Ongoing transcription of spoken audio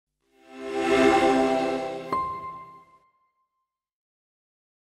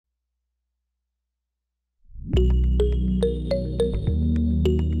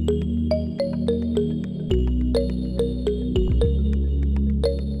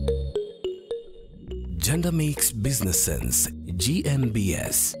Gender Makes Business Sense,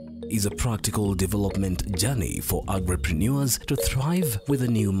 GMBS, is a practical development journey for agripreneurs to thrive with a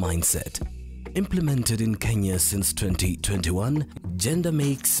new mindset. Implemented in Kenya since 2021, Gender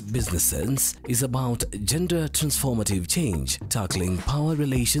Makes Business Sense is about gender transformative change, tackling power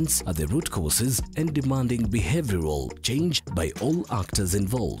relations at the root causes and demanding behavioral change by all actors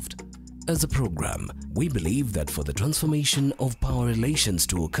involved. As a program, we believe that for the transformation of power relations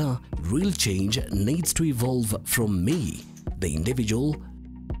to occur, real change needs to evolve from me, the individual,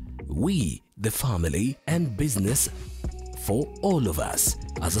 we, the family, and business, for all of us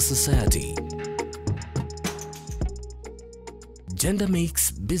as a society. Gender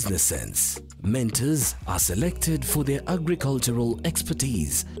Makes Business Sense. Mentors are selected for their agricultural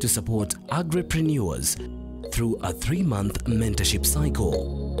expertise to support agripreneurs through a 3-month mentorship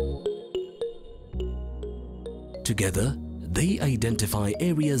cycle. Together, they identify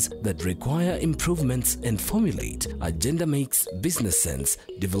areas that require improvements and formulate a Gender Makes Business Sense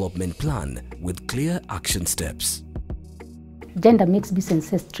development plan with clear action steps. Gender Makes Business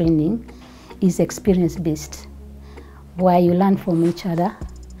Sense training is experience-based, where you learn from each other,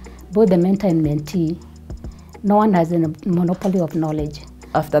 both the mentor and mentee. No one has a monopoly of knowledge.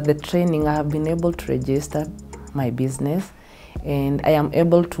 After the training, I have been able to register my business, and I am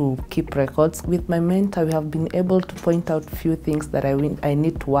able to keep records. With my mentor, we have been able to point out a few things that I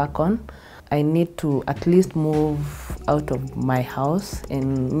need to work on. I need to at least move out of my house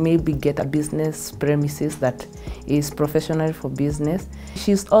and maybe get a business premises that is professional for business.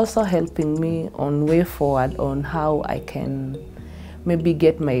 She's also helping me on way forward on how I can maybe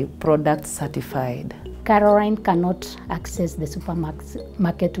get my products certified. Caroline cannot access the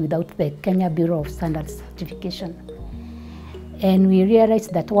supermarket without the Kenya Bureau of Standards certification. And we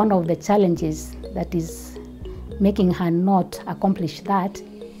realized that one of the challenges that is making her not accomplish that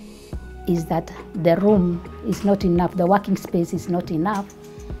is that the room is not enough, the working space is not enough,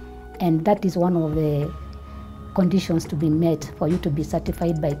 and that is one of the conditions to be met for you to be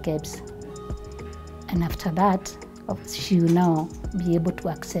certified by KEBS. And after that, she will now be able to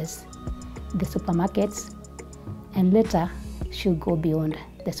access the supermarkets, and later she'll go beyond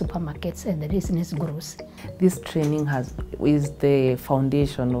the supermarkets and the business grows. This training is the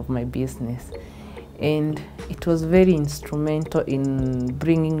foundation of my business, and it was very instrumental in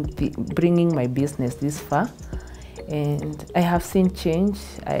bringing my business this far. And I have seen change.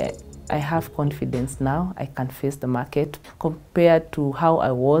 I have confidence now. I can face the market. Compared to how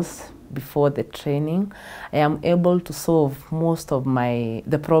I was before the training, I am able to solve most of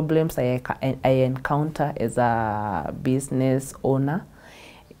the problems I encounter as a business owner.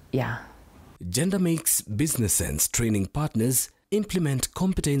 Yeah. Gender Makes Business Sense training partners implement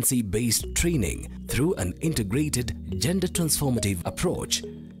competency-based training through an integrated gender transformative approach,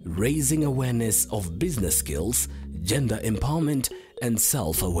 raising awareness of business skills, gender empowerment, and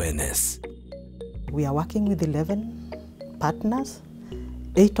self-awareness. We are working with 11 partners.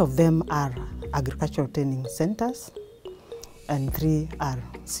 8 of them are agricultural training centers, and 3 are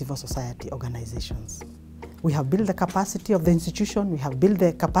civil society organizations. We have built the capacity of the institution, we have built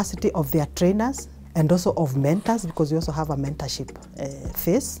the capacity of their trainers, and also of mentors, because we also have a mentorship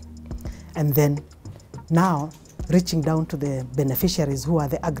phase. And then now reaching down to the beneficiaries, who are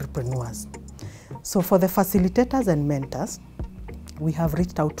the agripreneurs. So for the facilitators and mentors, we have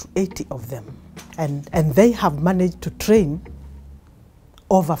reached out to 80 of them, and they have managed to train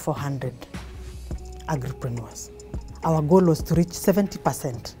over 400 agripreneurs. Our goal was to reach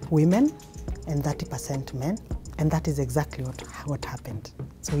 70% women and 30% men, and that is exactly what happened.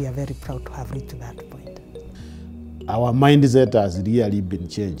 So we are very proud to have reached that point. Our mindset has really been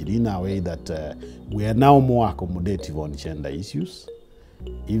changed in a way that we are now more accommodative on gender issues.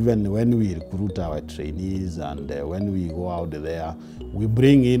 Even when we recruit our trainees and when we go out there, we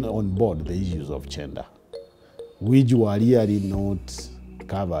bring in on board the issues of gender, which were really not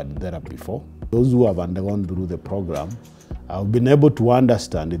covered there before. Those who have undergone through the program have been able to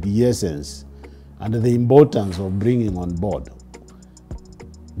understand the essence and the importance of bringing on board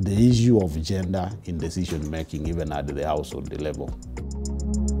the issue of gender in decision making, even at the household level.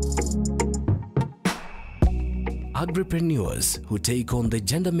 Agripreneurs who take on the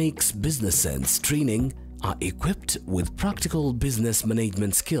Gender Makes Business Sense training are equipped with practical business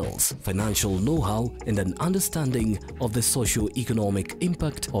management skills, financial know-how, and an understanding of the socio-economic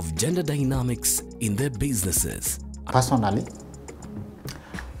impact of gender dynamics in their businesses. Personally,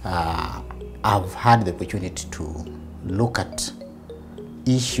 I've had the opportunity to look at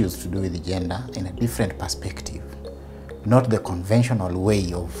issues to do with gender in a different perspective, not the conventional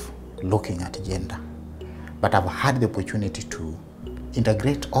way of looking at gender, but I've had the opportunity to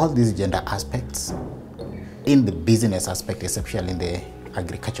integrate all these gender aspects in the business aspect, especially in the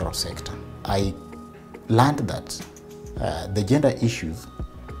agricultural sector. I learned that the gender issues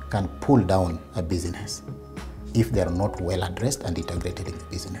can pull down a business if they are not well addressed and integrated in the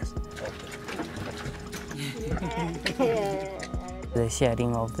business. The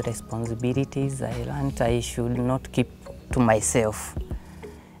sharing of the responsibilities, I learned I should not keep to myself.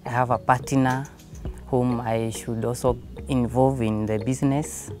 I have a partner whom I should also involve in the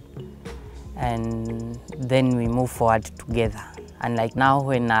business, and then we move forward together. And like now,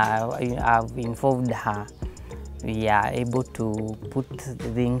 when I've involved her, we are able to put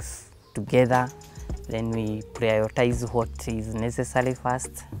the things together, then we prioritize what is necessary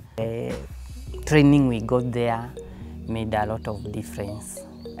first. The training we got there made a lot of difference.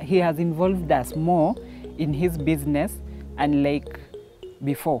 He has involved us more in his business, and like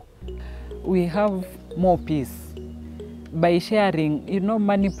before, we have more peace. By sharing, you know,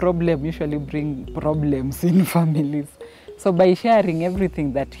 money problems usually bring problems in families. So by sharing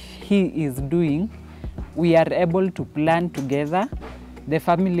everything that he is doing, we are able to plan together. The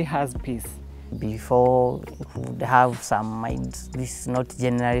family has peace. Before, we would have some minds. This is not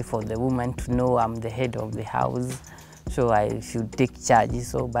generally for the woman to know I'm the head of the house, so I should take charge.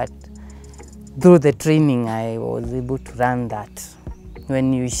 So, but through the training, I was able to learn that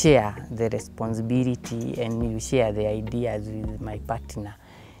when you share the responsibility and you share the ideas with my partner,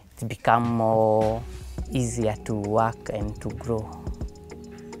 it becomes more easier to work and to grow.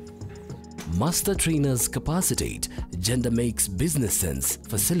 Master trainers capacitate Gender Makes Business Sense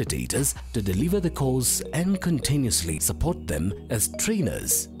facilitators to deliver the course and continuously support them as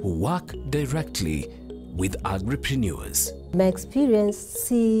trainers who work directly with agripreneurs. My experience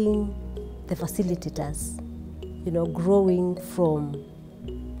seeing the facilitators, you know, growing from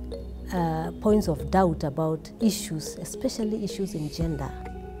points of doubt about issues, especially issues in gender,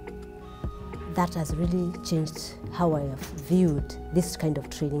 that has really changed how I have viewed this kind of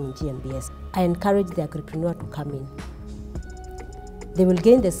training in GMBS. I encourage the agripreneur to come in. They will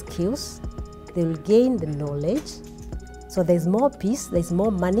gain the skills, they will gain the knowledge, so there's more peace, there's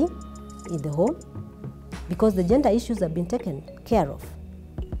more money in the home, because the gender issues have been taken care of.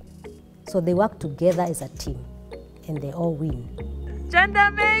 So they work together as a team, and they all win.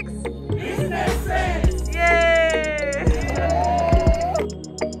 Gender makes business.